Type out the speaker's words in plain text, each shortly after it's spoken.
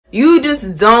You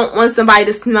just don't want somebody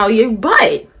to smell your butt.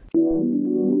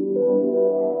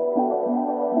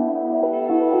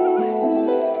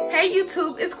 Hey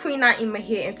YouTube, it's Queen Naimah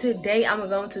here, and today I'm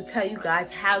going to tell you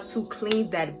guys how to clean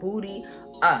that booty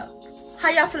up. How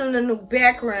y'all feeling in the new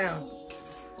background?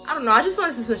 I don't know, I just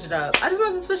wanted to switch it up.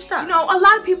 You know, a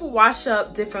lot of people wash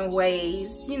up different ways.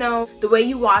 You know, the way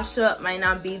you wash up might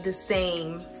not be the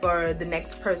same for the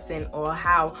next person or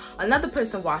how another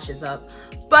person washes up.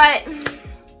 But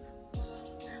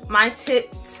my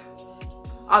tips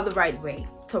are the right way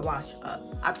to wash up,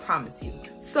 I promise you.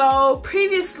 So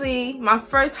previously, my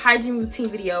first hygiene routine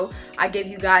video, I gave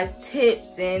you guys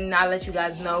tips and I let you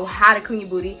guys know how to clean your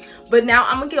booty. But now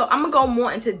I'm gonna go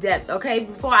more into depth, okay?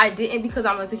 Before I didn't, because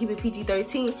I wanted to keep it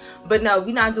PG-13. But no,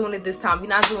 we're not doing it this time. We're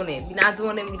not doing it. I'm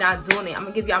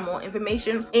gonna give y'all more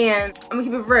information and I'm gonna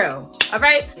keep it real, all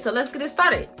right? So let's get it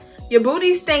started. Your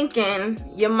booty's stinking,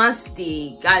 you're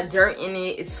musty, got dirt in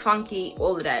it, it's funky,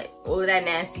 all of that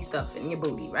nasty stuff in your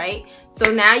booty, right? So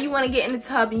now you want to get in the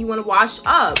tub and you want to wash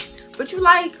up, but you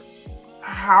like,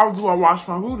 how do I wash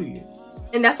my booty?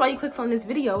 And that's why you clicked on this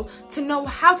video, to know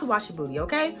how to wash your booty,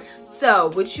 okay? So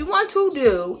what you want to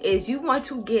do is you want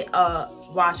to get a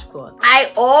washcloth.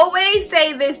 I always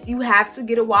say this, you have to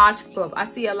get a washcloth. I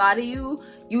see a lot of you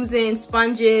using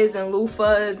sponges and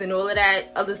loofahs and all of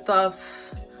that other stuff.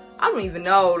 I don't even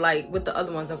know like what the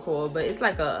other ones are called, but it's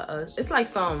like it's like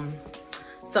some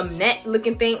net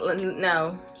looking thing.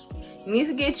 No, you need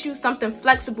to get you something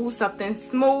flexible, something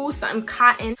smooth, something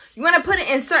cotton. You want to put it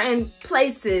in certain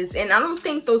places, and I don't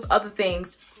think those other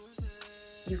things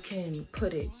you can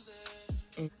put it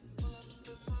in.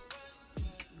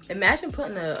 Imagine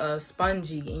putting a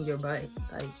spongy in your butt,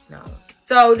 like no.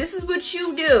 So this is what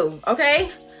you do,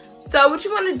 okay? So what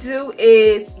you want to do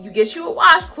is you get you a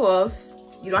washcloth.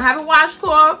 You don't have a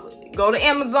washcloth, go to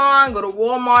Amazon, go to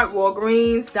Walmart,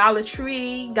 Walgreens, Dollar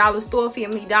Tree, Dollar Store,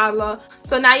 Family Dollar.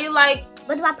 So now you're like,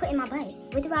 what do I put in my butt?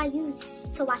 What do I use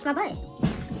to wash my butt?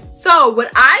 So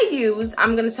what I use,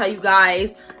 I'm gonna tell you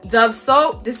guys, Dove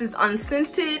soap. This is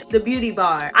unscented, the beauty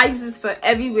bar. I use this for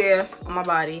everywhere on my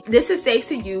body. This is safe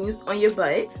to use on your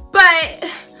butt. But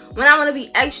when I wanna be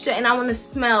extra and I wanna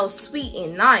smell sweet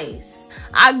and nice,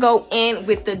 I go in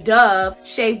with the Dove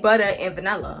shea butter and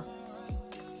vanilla.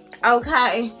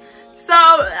 Okay, so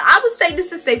I would say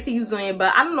this is safe to use on your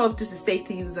butt. I don't know if this is safe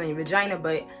to use on your vagina,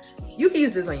 but you can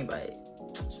use this on your butt.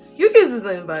 You can use this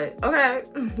on your butt, okay?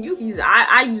 You can use it.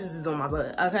 I use this on my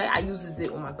butt, okay? I use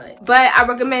it on my butt. But I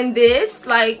recommend this,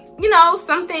 like, you know,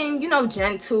 something, you know,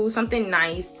 gentle, something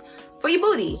nice for your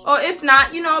booty. Or if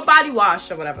not, you know, a body wash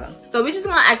or whatever. So we're just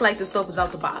gonna act like the soap is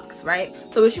out the box, right?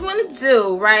 So what you wanna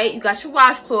do, right? You got your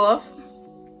washcloth.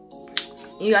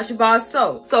 You got your bar of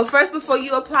soap. So first, before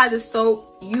you apply the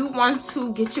soap, you want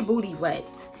to get your booty wet.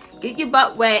 Get your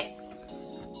butt wet.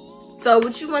 So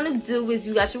what you want to do is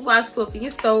you got your washcloth and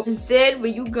your soap. Instead,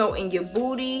 when you go in your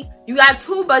booty, you got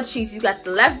two butt cheeks. You got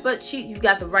the left butt cheek, you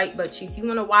got the right butt cheeks. You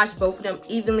want to wash both of them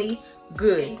evenly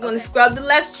good. You want to scrub the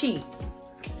left cheek.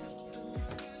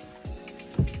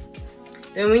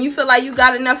 Then when you feel like you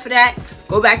got enough of that,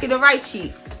 go back to the right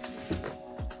cheek.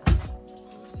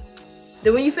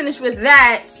 Then when you finish with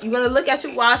that, you want to look at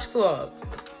your washcloth.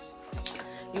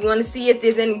 You want to see if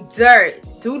there's any dirt,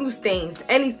 doodle stains,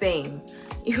 anything.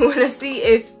 You want to see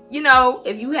if, you know,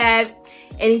 if you have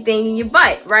anything in your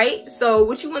butt, right? So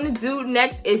what you want to do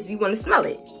next is you want to smell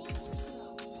it.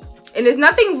 And there's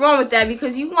nothing wrong with that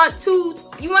because you want to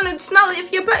smell it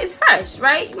if your butt is fresh,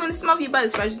 right? You want to smell if your butt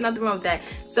is fresh. There's nothing wrong with that.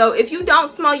 So if you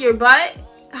don't smell your butt,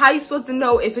 how are you supposed to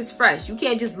know if it's fresh? You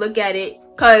can't just look at it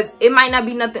because it might not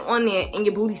be nothing on there and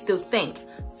your booty still stinks.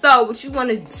 So what you want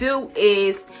to do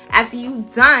is after you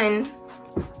done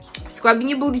scrubbing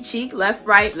your booty cheek, left,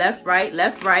 right, left, right,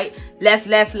 left, right, left,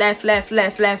 left, left, left,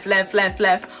 left, left, left, left,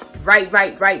 left, right,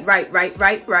 right, right, right, right,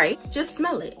 right, right. Just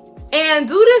smell it. And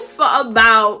do this for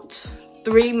about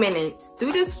 3 minutes.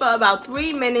 Do this for about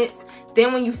 3 minutes.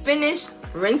 Then when you finish,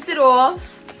 rinse it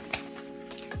off.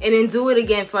 And then do it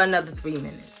again for another 3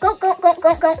 minutes. Go, go, go,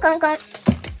 go, go, go, go.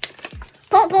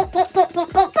 Go, go, go, go, go,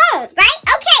 go, go. Right?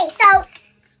 Okay, so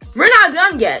we're not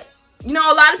done yet. You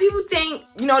know, a lot of people think,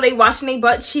 you know, they washing their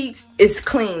butt cheeks. It's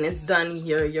clean. It's done.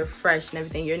 You're fresh and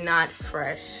everything. You're not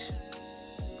fresh.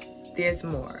 There's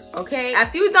more. Okay?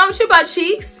 After you're done with your butt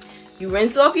cheeks, you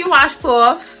rinse off your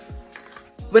washcloth.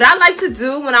 What I like to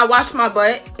do when I wash my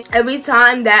butt, every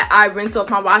time that I rinse off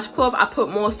my washcloth, I put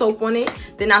more soap on it.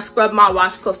 Then I scrub my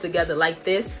washcloth together like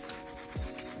this.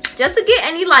 Just to get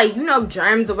any, like, you know,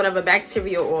 germs or whatever,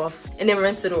 bacteria off. And then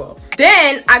rinse it off.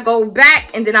 Then I go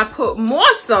back and then I put more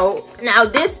soap. Now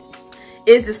this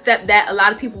is the step that a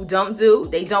lot of people don't do.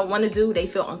 They don't want to do. They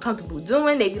feel uncomfortable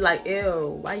doing. They be like,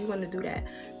 ew, why you want to do that?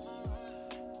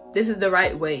 This is the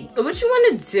right way. So what you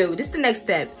want to do, this is the next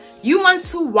step. You want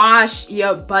to wash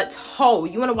your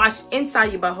butthole. You want to wash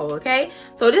inside your butthole, okay?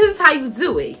 So this is how you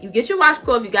do it. You get your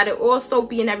washcloth. You got it all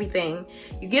soapy and everything.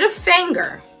 You get a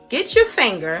finger. Get your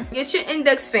finger. Get your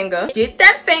index finger. Get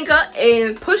that finger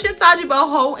and push inside your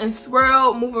butthole and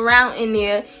swirl, move around in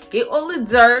there. Get all the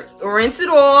dirt. Rinse it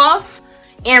off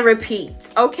and repeat,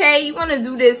 okay? You want to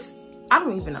do this, I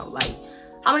don't even know, like,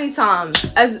 how many times?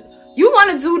 You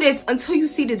want to do this until you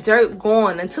see the dirt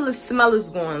gone, until the smell is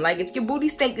gone. Like, if your booty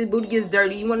stinks, the booty gets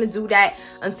dirty, you want to do that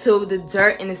until the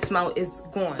dirt and the smell is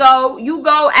gone. So you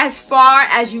go as far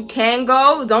as you can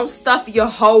go. Don't stuff your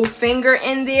whole finger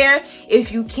in there.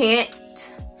 If you can't,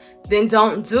 then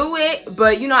don't do it.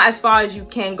 But, you know, as far as you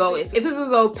can go. If it could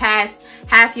go past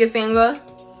half your finger,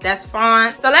 that's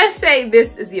fine. So let's say this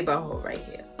is your butthole right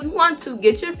here. You want to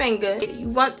get your finger. You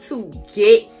want to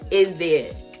get in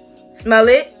there. Smell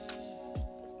it.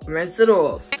 Rinse it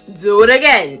off. Do it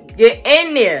again. Get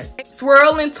in there.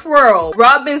 Swirl and twirl.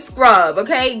 Rub and scrub,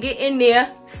 okay? Get in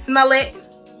there. Smell it.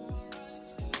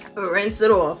 Rinse it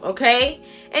off, okay?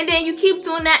 And then you keep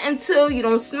doing that until you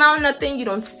don't smell nothing. You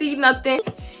don't see nothing.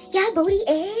 Your booty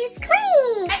is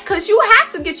clean. Because you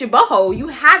have to get your butthole. You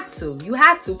have to. You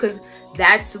have to. Because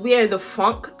that's where the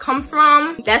funk comes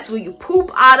from. That's where you poop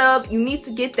out of. You need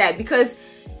to get that. Because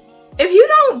if you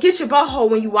don't get your butthole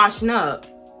when you washing up,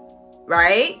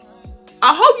 right?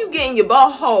 I hope you get in your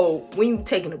butthole when you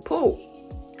taking a poop.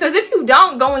 Because if you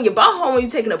don't go in your butthole when you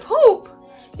taking a poop,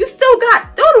 you still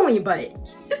got doodle in your butt.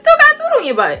 You still got doodle in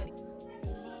your butt.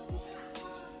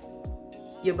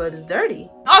 Your butt is dirty.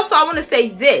 Also, I want to say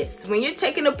this. When you're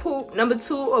taking a poop, number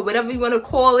 2, or whatever you want to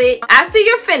call it, after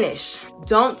you're finished,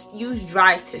 don't use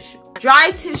dry tissue.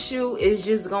 Dry tissue is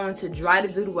just going to dry the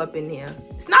doodle up in there.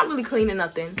 It's not really cleaning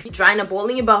nothing. You're drying up all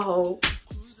in your butthole.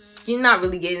 You're not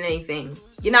really getting anything.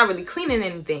 You're not really cleaning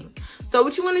anything. So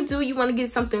what you want to do, you want to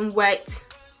get something wet.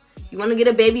 You want to get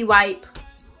a baby wipe.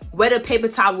 Wet a paper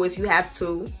towel if you have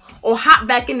to. Or hop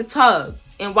back in the tub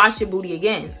and wash your booty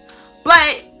again.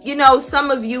 But, you know, some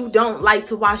of you don't like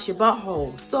to wash your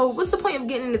butthole. So what's the point of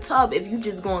getting in the tub if you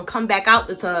just going to come back out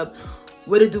the tub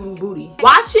with a doodle booty?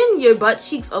 Washing your butt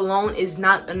cheeks alone is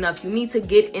not enough. You need to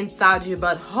get inside your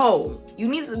butthole. You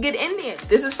need to get in there.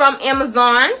 This is from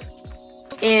Amazon.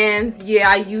 And yeah,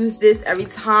 I use this every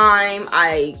time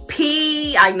I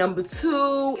pee. I number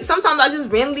 2. Sometimes I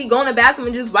just randomly go in the bathroom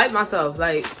and just wipe myself.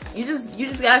 Like, you just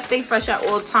gotta stay fresh at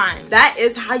all times. That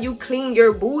is how you clean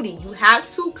your booty. You have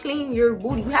to clean your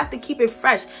booty. You have to keep it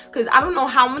fresh. Because I don't know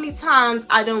how many times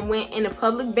I done went in a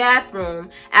public bathroom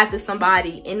after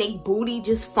somebody and they booty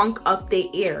just funk up their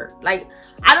air. Like,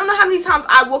 I don't know how many times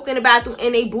I walked in the bathroom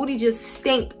and they booty just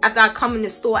stink after I come in the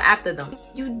store after them.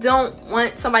 You don't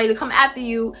want somebody to come after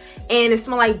you and it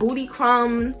smell like booty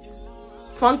crumbs,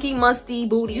 funky, musty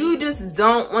booty. You just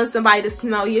don't want somebody to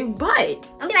smell your butt.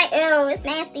 I'm be like, ew, it's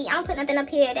nasty. I don't put nothing up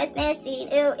here. That's nasty.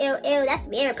 Ew, ew, ew. That's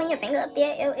weird. Put your finger up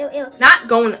there. Ew, ew, ew. Not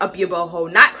going up your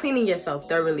butthole, not cleaning yourself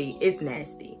thoroughly is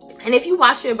nasty. And if you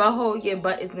wash your butthole, your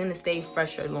butt is gonna stay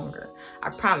fresher longer. I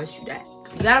promise you that.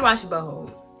 You gotta wash your butthole.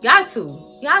 You got to.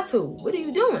 You got to. What are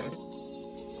you doing?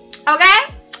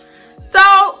 Okay?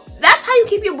 So that's how you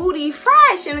keep your booty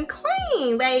fresh and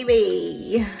clean,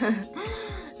 baby.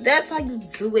 That's how you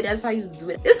do it. That's how you do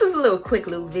it. This was a quick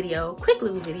little video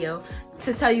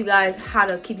to tell you guys how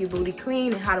to keep your booty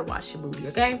clean and how to wash your booty,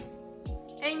 okay?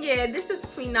 And yeah, this is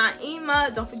Queen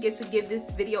Naimah. Don't forget to give this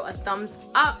video a thumbs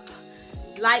up.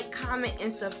 Like, comment,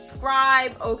 and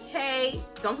subscribe, okay?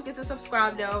 Don't forget to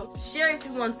subscribe though. Share if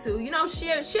you want to. You know,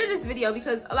 share this video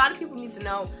because a lot of people need to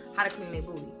know how to clean their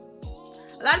booty.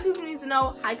 A lot of people need to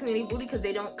know how to clean their booty because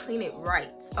they don't clean it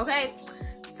right, okay?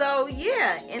 So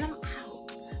yeah, and I'm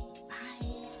out.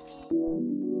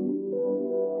 Bye.